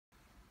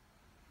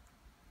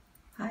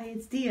Hi,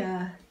 it's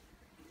Dia,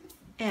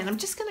 and I'm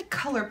just going to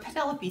color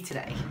Penelope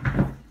today.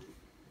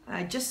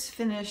 I just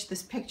finished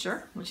this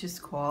picture, which is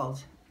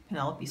called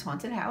Penelope's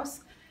Haunted House,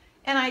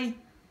 and I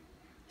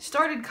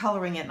started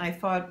coloring it, and I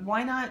thought,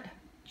 why not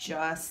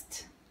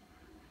just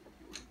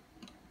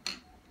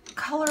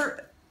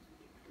color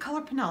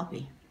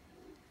Penelope?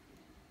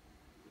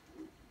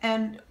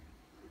 And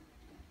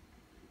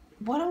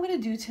what I'm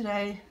going to do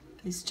today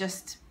is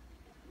just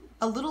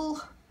a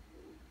little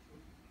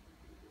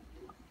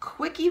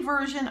quickie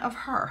version of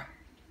her.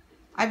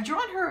 I've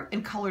drawn her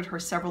and colored her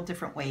several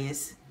different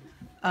ways.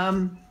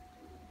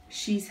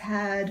 She's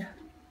had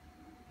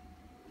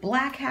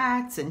black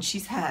hats and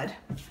she's had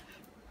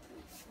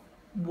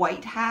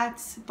white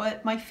hats,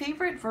 but my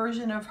favorite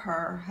version of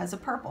her has a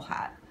purple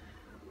hat.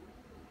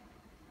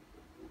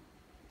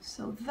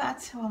 So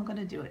that's how I'm going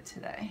to do it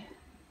today.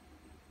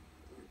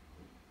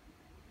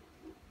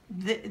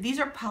 These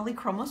are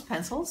Polychromos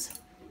pencils.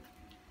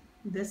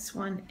 This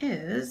one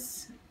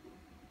is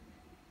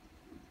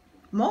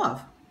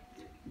mauve.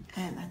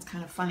 And that's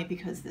kind of funny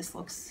because this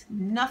looks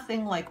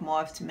nothing like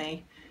mauve to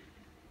me.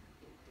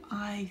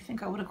 I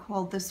think I would have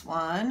called this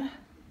one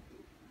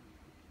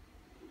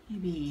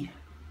maybe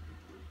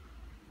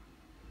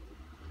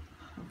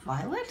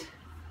violet,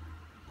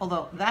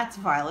 although that's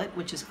violet,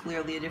 which is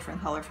clearly a different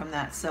color from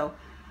that. So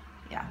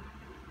yeah,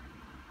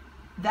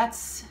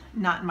 that's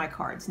not in my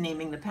cards,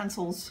 naming the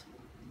pencils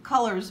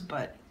colors,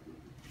 but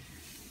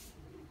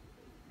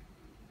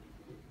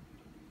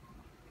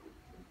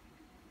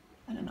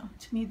I don't know,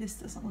 to me this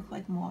doesn't look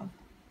like mauve.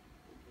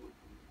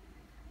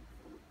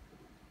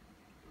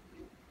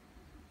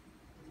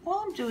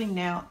 All I'm doing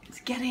now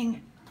is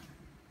getting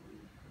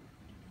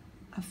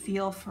a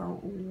feel for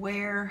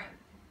where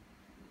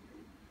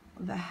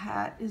the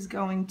hat is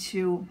going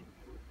to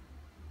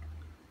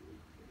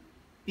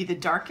be the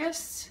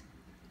darkest.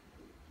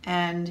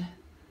 And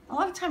a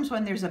lot of times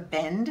when there's a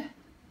bend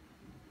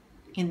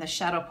in the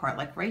shadow part,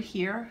 like right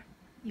here,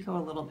 you go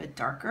a little bit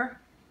darker.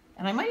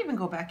 And I might even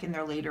go back in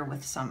there later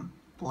with some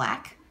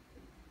black,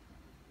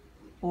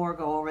 or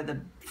go over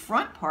the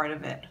front part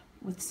of it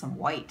with some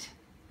white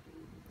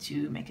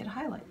to make it a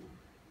highlight.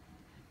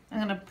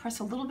 I'm going to press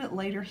a little bit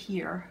lighter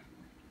here,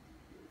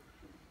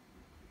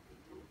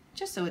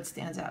 just so it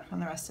stands out from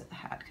the rest of the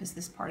hat, because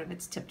this part of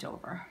it's tipped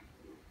over.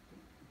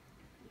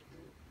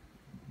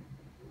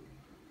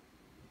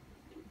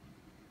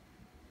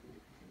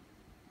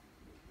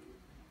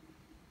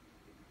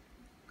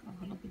 Go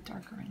a little bit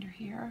darker under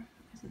here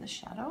because of the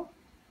shadow.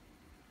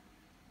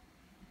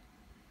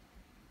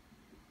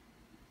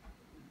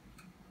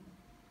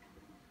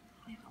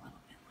 Leave a little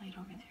bit light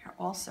over there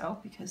also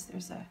because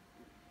there's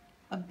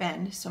a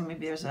bend, so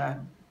maybe there's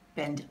a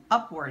bend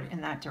upward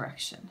in that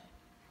direction.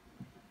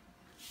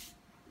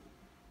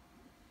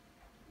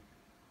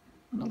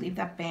 I'm going to leave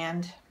that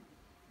band.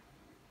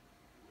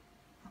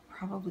 I'll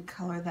probably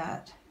color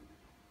that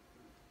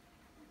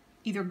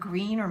either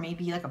green or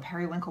maybe like a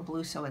periwinkle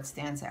blue so it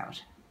stands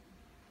out.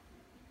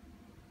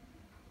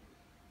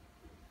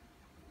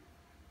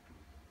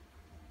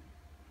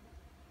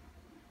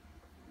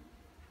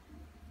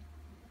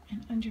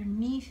 And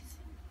underneath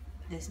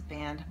this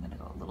band, I'm going to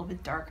go a little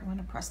bit darker. I'm going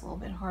to press a little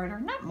bit harder.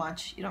 Not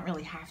much. You don't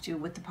really have to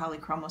with the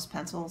Polychromos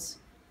pencils.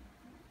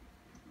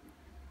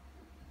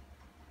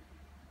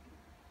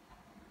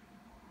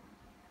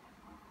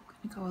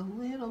 I'm going to go a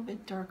little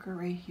bit darker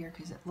right here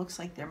because it looks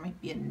like there might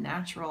be a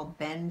natural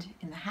bend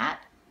in the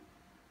hat.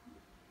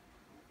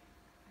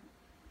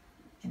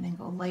 And then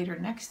go lighter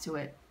next to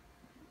it,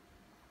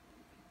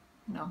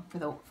 you know,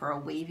 for a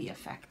wavy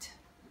effect.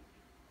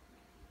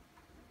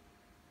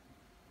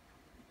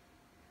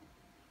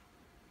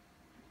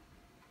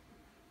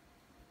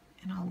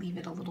 And I'll leave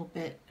it a little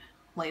bit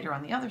lighter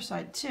on the other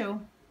side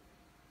too,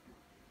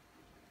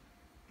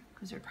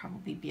 because there'd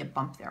probably be a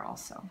bump there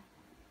also.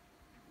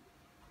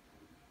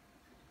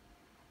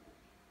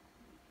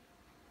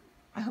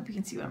 I hope you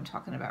can see what I'm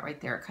talking about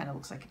right there. It kind of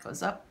looks like it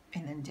goes up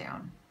and then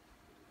down.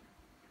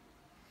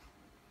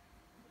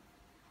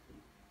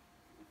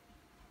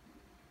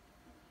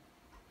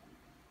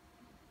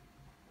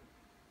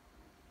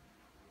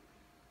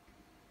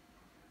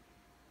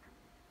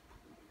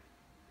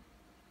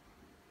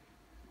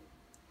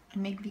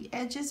 And make the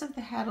edges of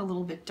the hat a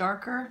little bit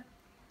darker.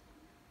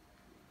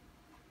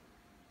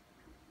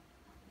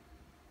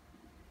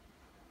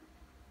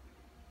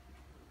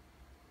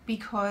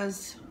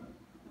 Because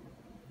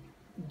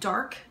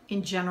dark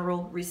in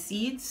general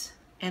recedes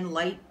and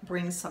light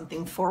brings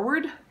something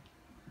forward.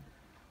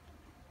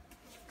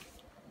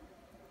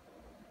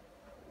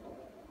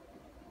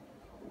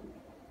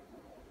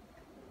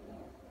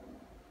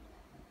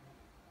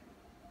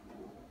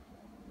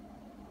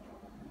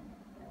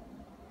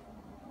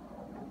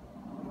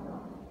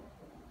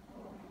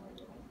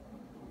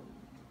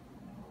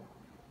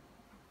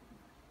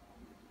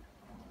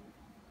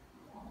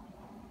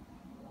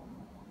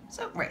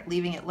 So, right,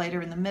 leaving it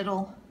lighter in the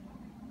middle,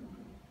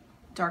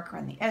 darker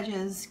on the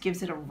edges,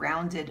 gives it a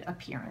rounded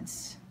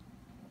appearance.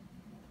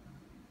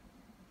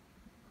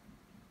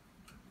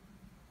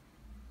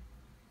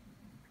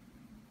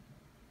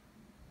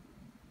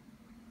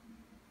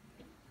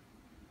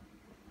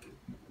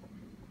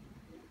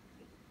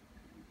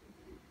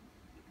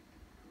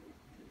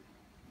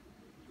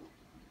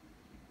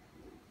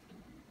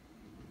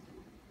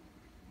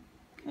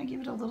 I'm gonna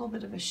give it a little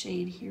bit of a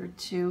shade here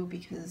too,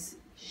 because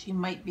she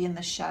might be in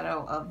the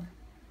shadow of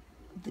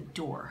the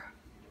door.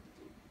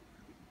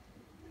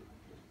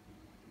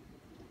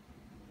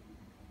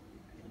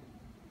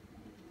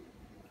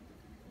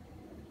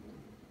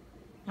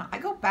 Now I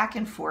go back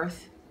and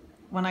forth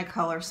when I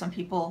color. Some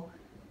people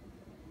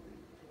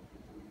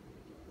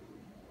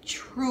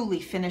truly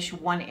finish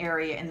one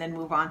area and then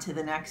move on to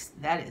the next.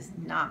 That is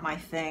not my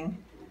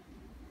thing.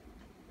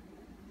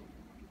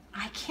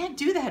 I can't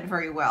do that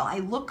very well. I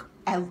look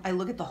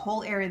at the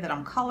whole area that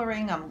I'm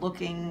coloring. I'm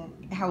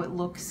looking how it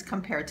looks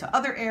compared to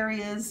other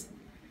areas.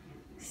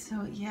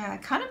 So yeah, I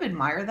kind of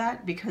admire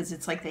that because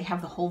it's like they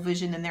have the whole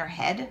vision in their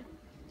head.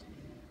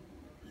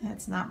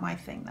 That's not my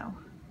thing though.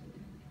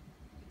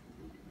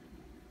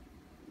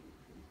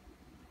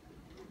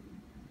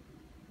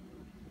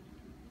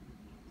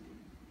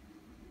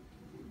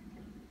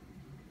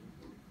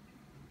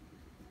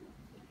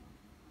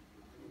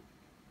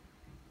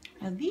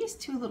 Now these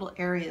two little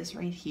areas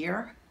right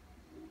here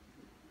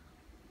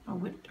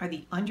are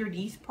the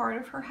underneath part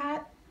of her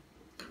hat.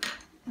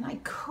 And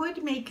I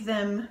could make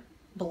them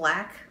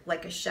black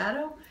like a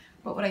shadow,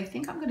 but what I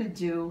think I'm gonna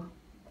do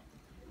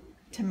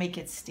to make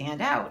it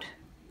stand out,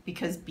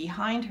 because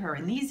behind her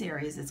in these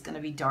areas it's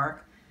gonna be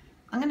dark,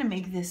 I'm gonna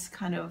make this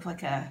kind of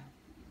like an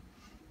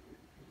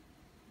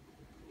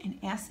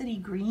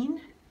acidy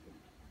green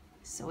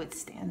so it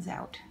stands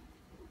out.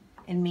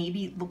 And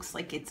maybe it looks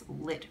like it's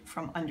lit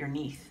from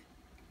underneath.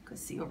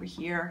 Because see over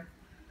here,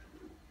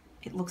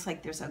 it looks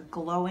like there's a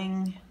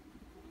glowing,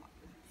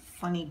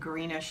 funny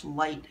greenish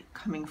light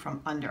coming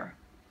from under.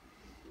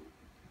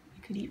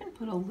 I could even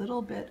put a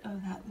little bit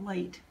of that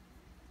light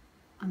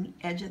on the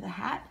edge of the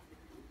hat.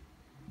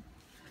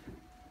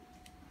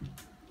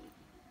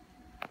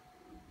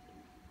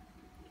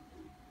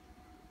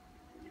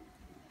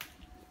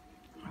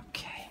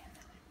 Okay.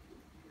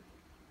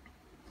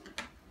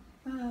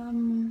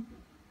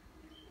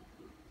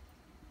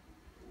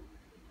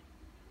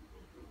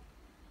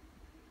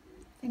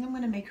 I think I'm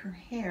going to make her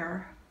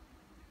hair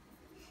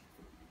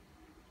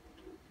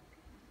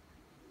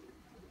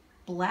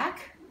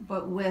black,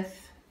 but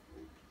with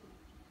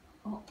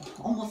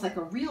almost like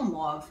a real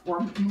mauve, or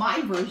my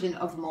version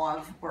of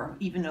mauve, or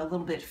even a little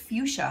bit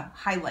fuchsia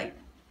highlight.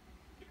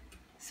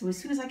 So as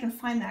soon as I can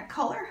find that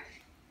color.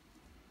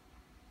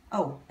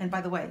 Oh, and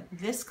by the way,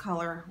 this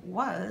color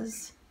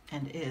was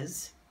and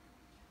is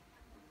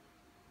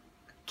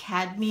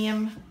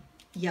cadmium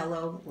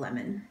yellow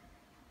lemon.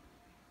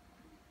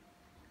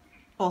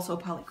 Also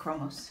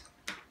Polychromos.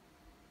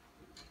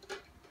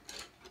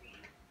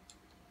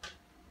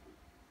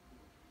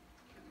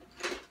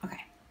 Okay,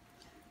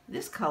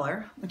 this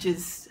color, which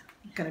is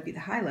going to be the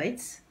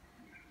highlights,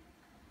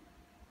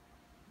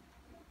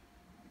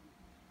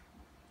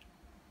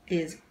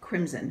 is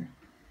crimson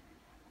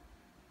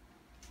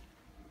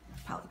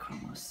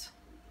Polychromos.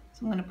 So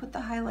I'm going to put the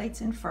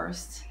highlights in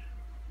first.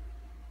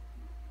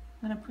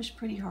 I'm going to push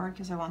pretty hard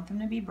because I want them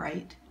to be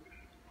bright.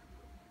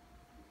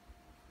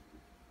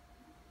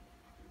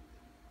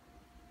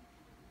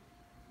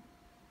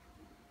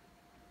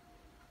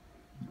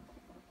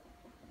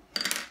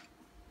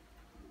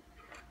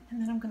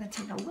 And then I'm going to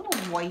take a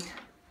little white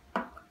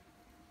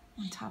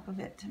on top of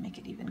it to make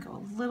it even go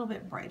a little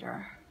bit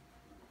brighter.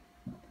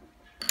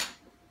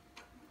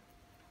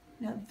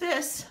 Now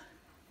this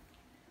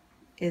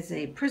is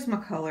a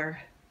Prismacolor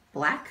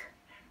black.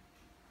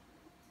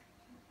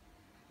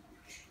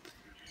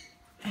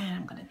 And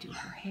I'm going to do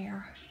her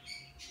hair.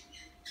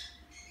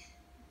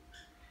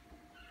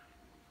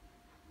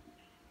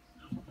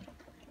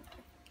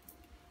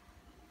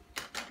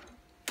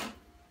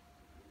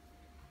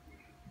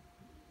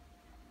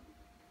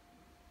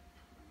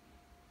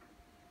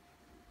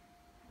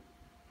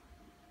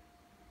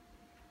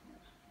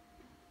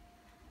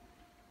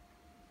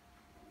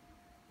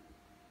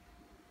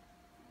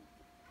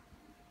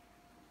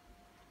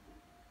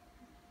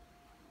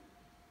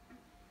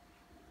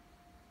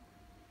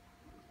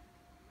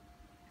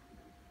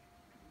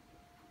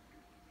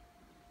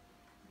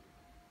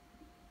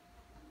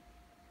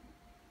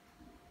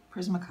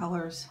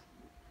 Prismacolors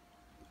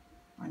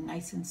are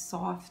nice and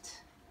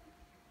soft,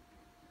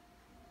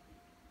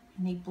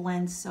 and they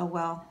blend so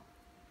well.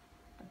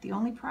 But the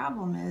only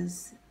problem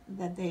is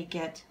that they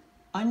get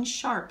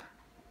unsharp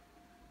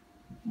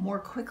more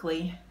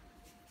quickly.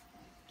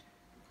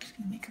 I'm just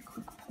going to make a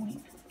quick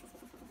point.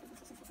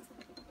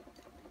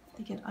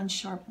 They get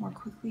unsharp more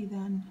quickly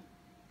than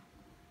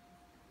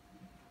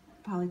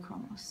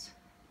Polychromos.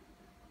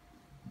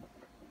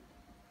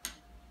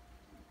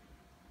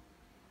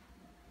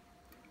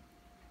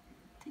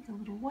 Take a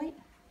little white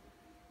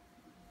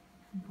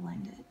and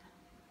blend it.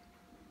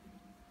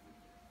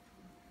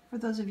 For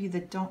those of you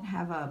that don't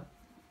have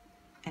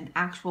an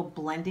actual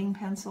blending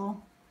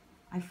pencil,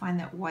 I find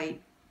that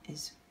white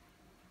is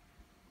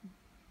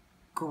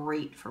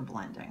great for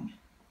blending.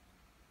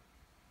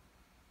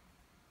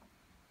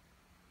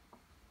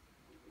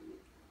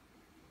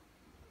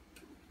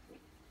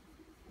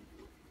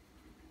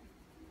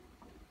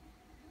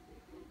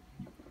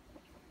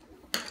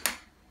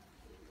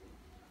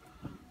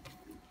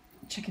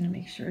 checking to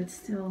make sure it's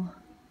still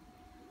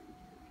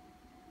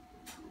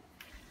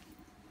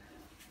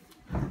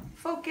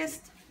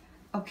focused.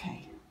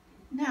 Okay,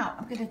 now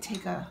I'm gonna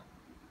take a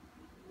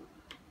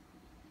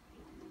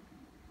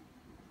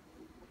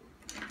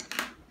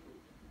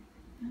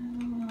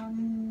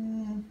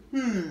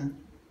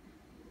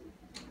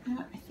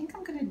I think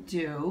I'm gonna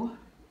do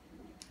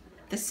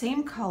the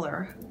same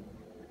color.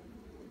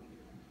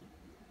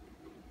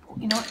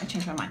 You know what, I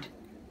changed my mind.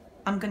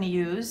 I'm gonna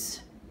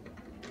use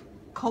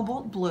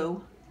cobalt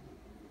blue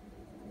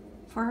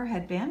for her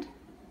headband.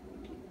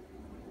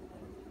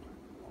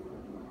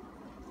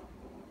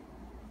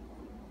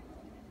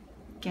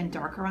 Again,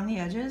 darker on the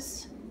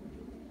edges.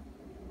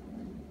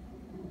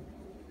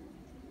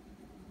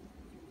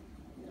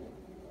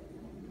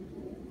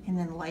 And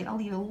then light, I'll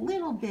leave a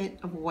little bit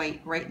of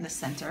white right in the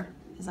center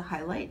as a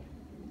highlight.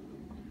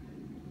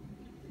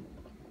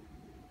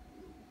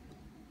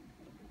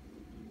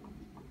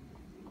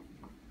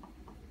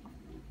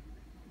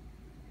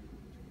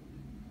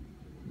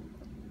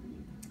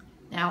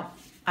 Now,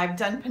 I've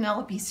done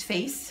Penelope's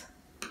face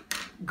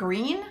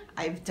green.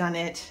 I've done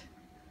it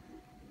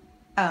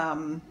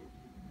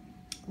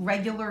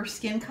regular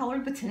skin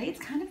colored, but today it's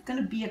kind of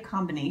gonna be a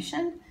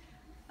combination.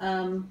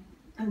 I'm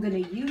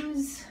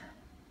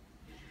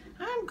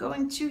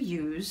going to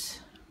use,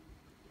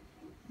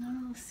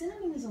 no,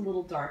 cinnamon is a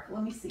little dark.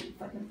 Let me see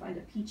if I can find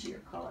a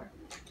peachier color.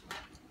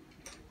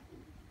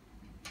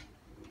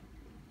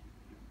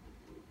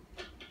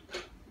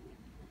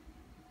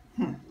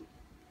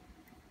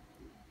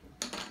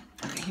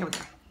 Okay, here we go.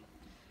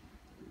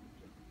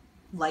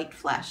 Light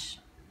flesh.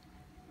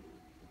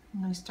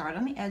 I'm going to start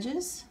on the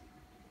edges.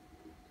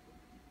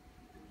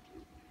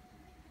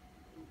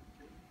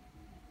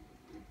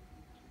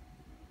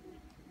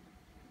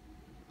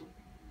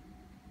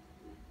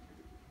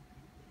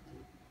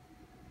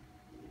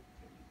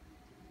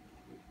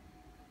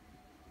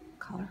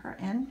 Color her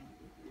in.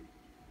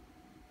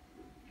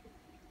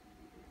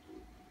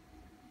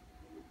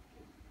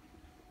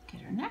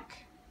 Get her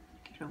neck,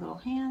 get her little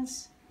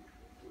hands.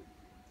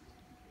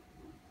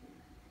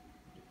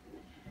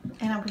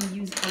 And I'm going to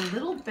use a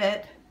little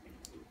bit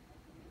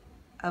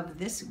of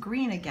this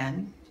green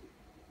again,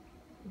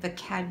 the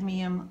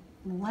cadmium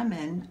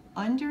lemon,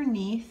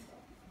 underneath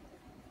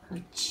her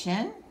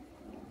chin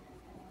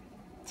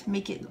to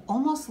make it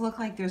almost look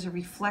like there's a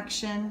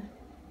reflection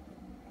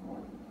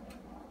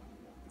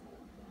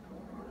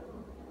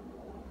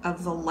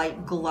of the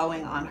light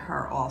glowing on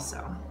her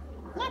also.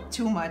 Not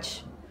too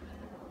much.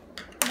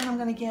 Then I'm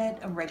gonna get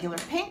a regular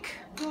pink.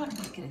 You know what, I'm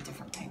gonna get a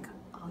different pink.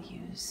 I'll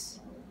use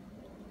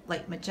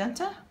light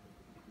magenta.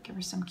 Give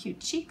her some cute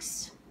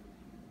cheeks.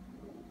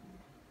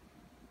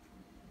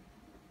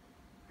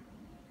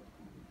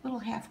 Little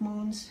half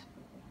moons.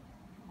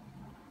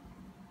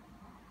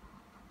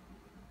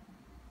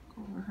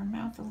 Go over her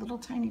mouth a little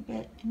tiny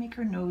bit and make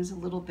her nose a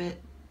little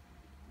bit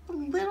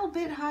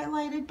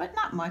highlighted, but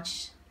not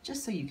much,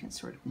 just so you can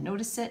sort of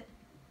notice it.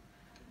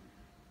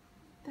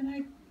 Then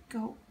I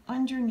go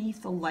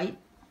underneath the light,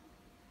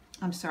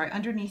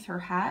 underneath her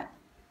hat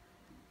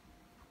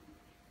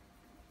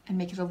and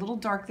make it a little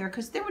dark there,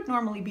 because there would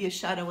normally be a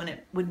shadow and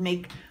it would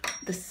make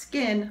the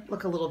skin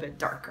look a little bit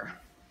darker.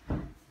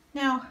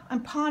 Now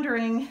I'm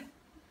pondering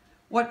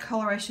what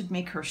color I should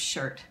make her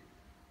shirt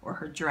or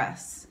her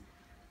dress.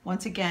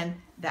 Once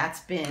again,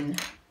 that's been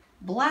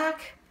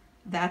black,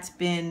 that's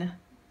been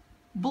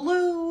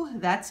blue,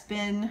 that's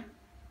been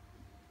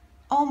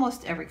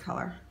almost every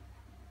color.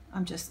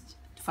 I'm just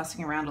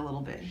fussing around a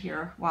little bit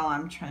here while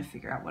I'm trying to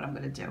figure out what I'm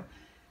going to do.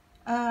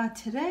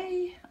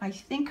 Today, I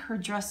think her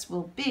dress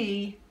will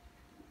be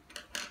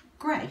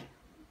gray,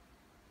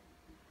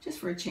 just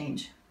for a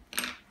change.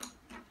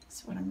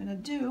 So what I'm going to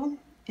do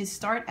is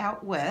start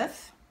out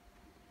with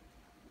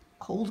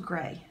cold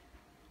gray,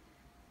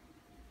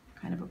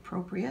 kind of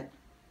appropriate.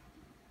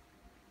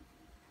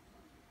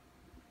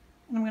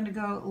 And I'm going to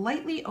go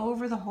lightly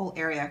over the whole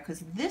area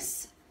because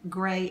this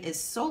gray is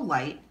so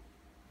light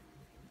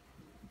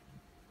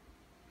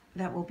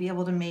that we'll be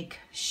able to make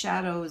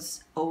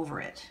shadows over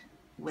it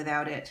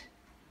without it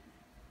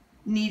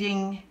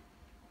needing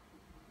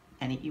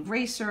any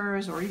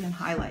erasers or even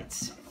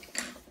highlights.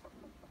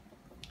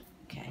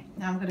 Okay,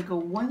 now I'm going to go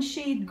one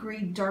shade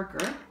gray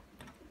darker,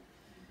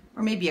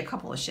 or maybe a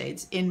couple of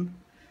shades. In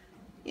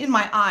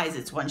my eyes,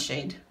 it's one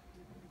shade.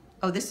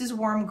 Oh, this is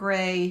warm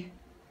gray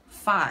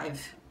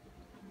 5.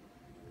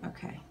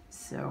 Okay,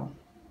 so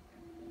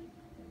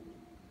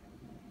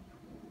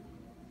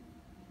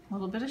a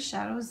little bit of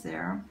shadows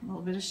there, a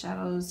little bit of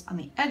shadows on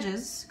the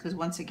edges, because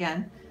once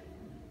again,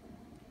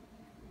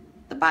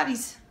 the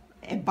bodies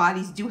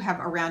do have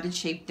a rounded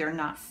shape, they're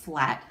not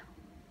flat.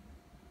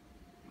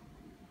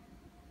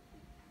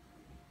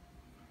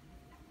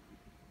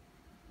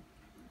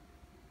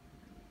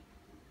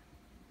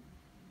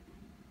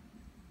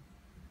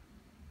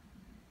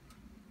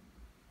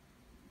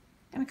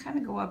 I'm gonna kind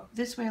of go up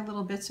this way a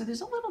little bit, so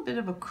there's a little bit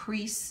of a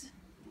crease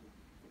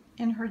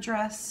in her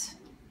dress.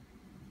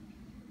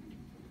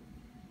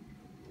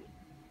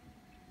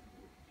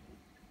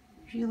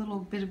 Give you a little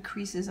bit of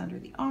creases under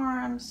the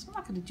arms. I'm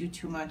not going to do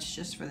too much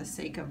just for the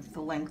sake of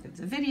the length of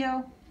the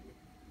video.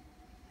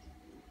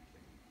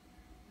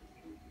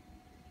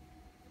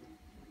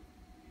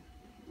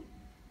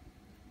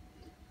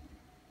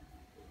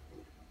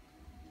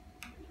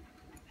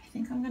 I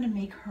think I'm going to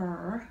make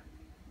her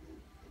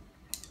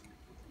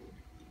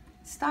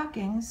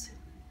stockings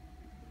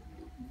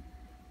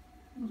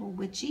a little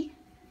witchy.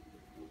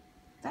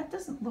 That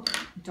doesn't look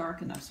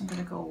dark enough, so I'm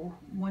going to go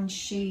one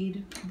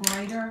shade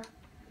brighter.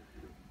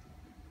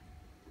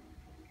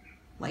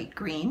 Light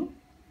green.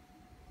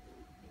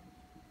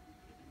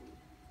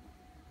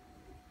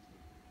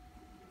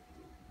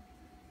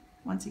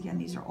 Once again,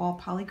 these are all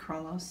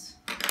Polychromos.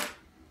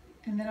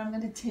 And then I'm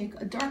going to take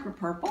a darker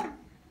purple.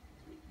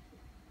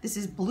 This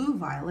is blue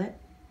violet.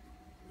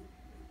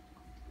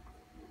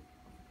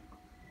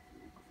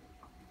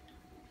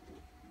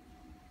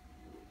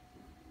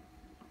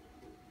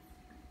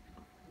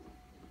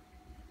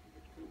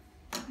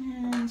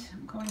 And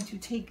I'm going to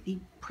take the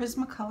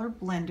Prismacolor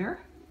blender.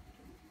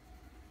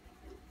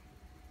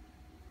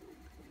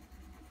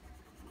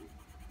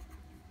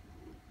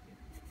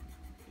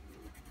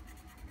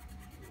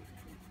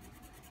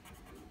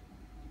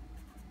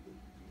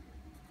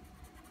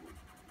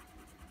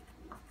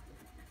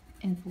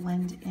 And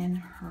blend in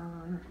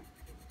her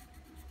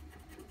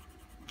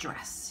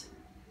dress.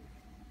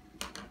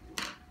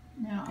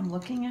 Now I'm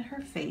looking at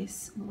her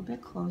face a little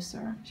bit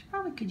closer. She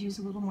probably could use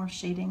a little more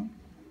shading.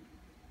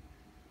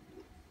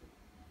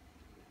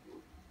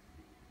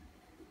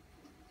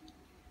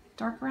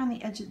 Dark around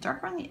the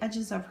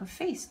edges of her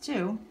face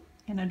too,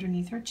 and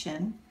underneath her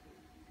chin.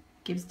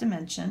 Gives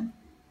dimension.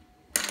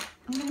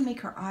 I'm going to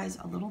make her eyes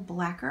a little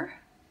blacker,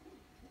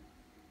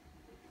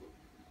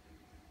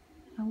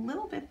 a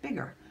little bit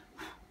bigger.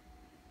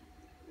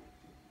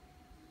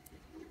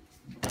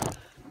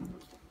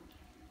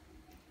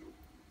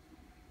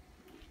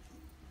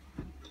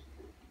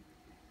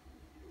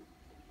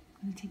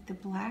 I'm going to take the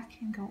black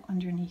and go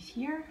underneath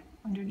here,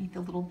 underneath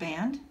the little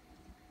band.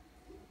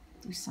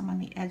 Do some on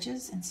the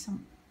edges and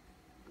some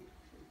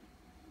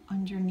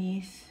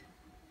underneath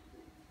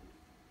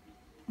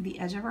the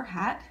edge of her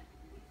hat.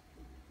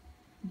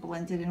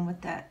 Blend it in with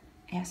that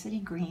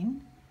acidy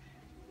green.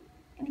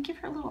 And give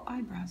her little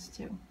eyebrows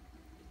too.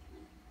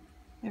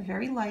 They're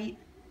very light.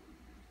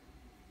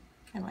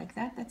 I like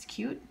that, that's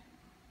cute.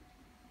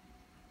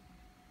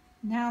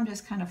 Now I'm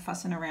just kind of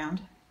fussing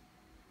around.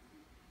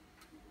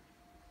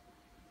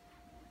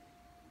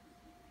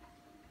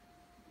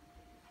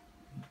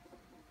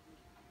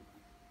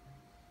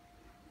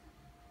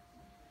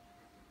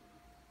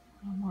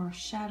 A little more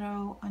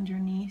shadow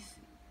underneath.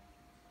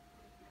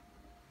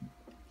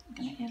 I'm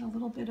going to add a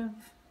little bit of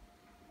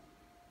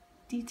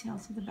detail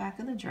to the back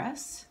of the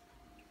dress.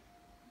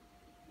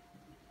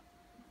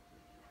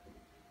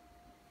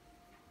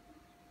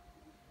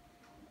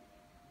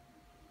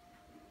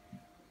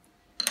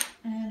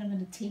 And I'm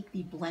going to take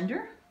the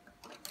blender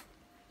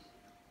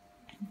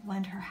and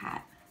blend her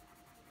hat.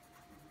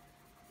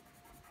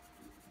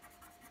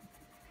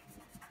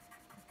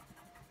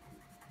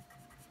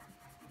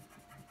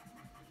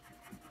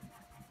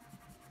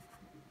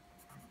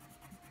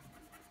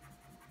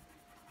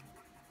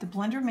 The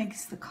blender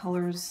makes the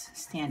colors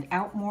stand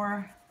out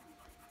more.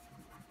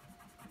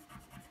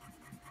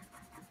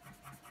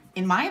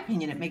 In my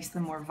opinion, it makes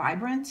them more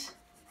vibrant.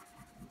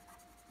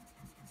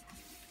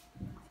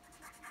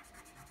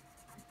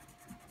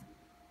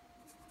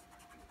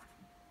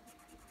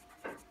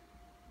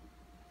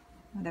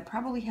 That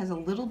probably has a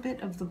little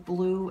bit of the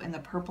blue and the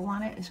purple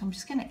on it, so I'm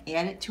just going to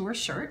add it to her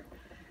shirt.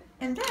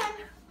 And then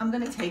I'm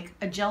going to take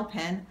a gel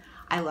pen.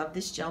 I love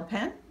this gel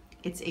pen.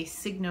 It's a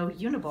Signo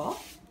Uniball.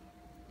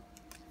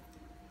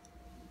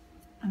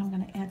 And I'm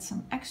going to add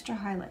some extra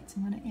highlights.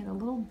 I'm going to add a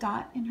little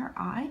dot in her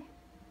eye.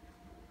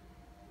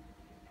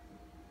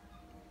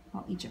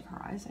 Well, each of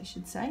her eyes, I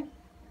should say.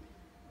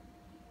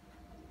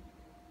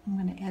 I'm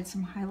going to add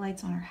some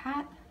highlights on her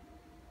hat.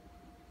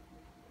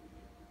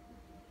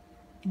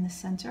 In the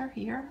center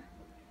here.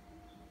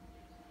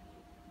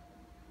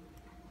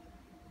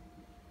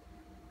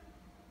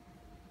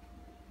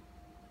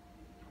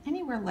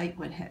 Anywhere light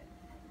would hit.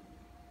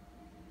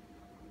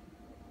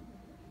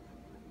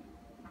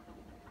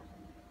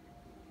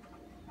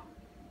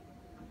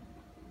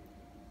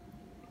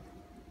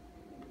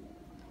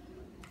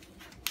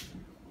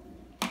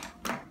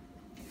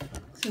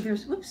 So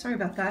there's, whoops, sorry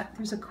about that.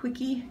 There's a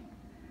quickie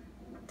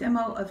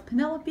demo of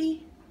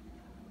Penelope.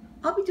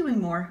 I'll be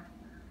doing more.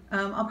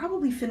 I'll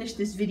probably finish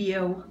this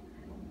video,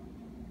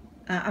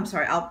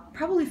 I'll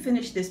probably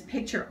finish this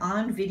picture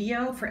on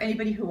video for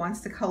anybody who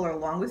wants to color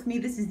along with me.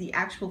 This is the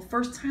actual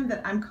first time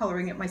that I'm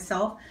coloring it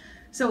myself.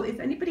 So if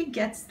anybody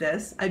gets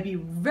this, I'd be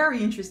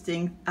very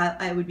interested.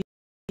 I would be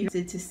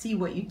interested to see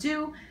what you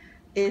do.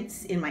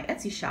 It's in my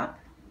Etsy shop,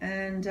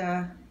 and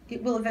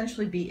it will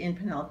eventually be in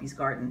Penelope's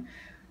garden.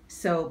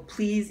 So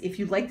please, if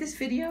you like this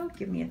video,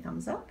 give me a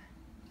thumbs up.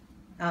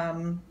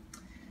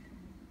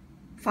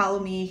 Follow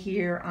me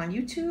here on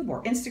YouTube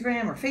or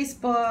Instagram or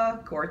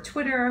Facebook or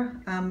Twitter.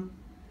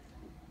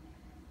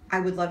 I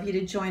would love you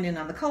to join in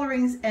on the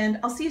colorings, and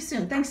I'll see you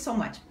soon. Thanks so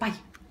much. Bye.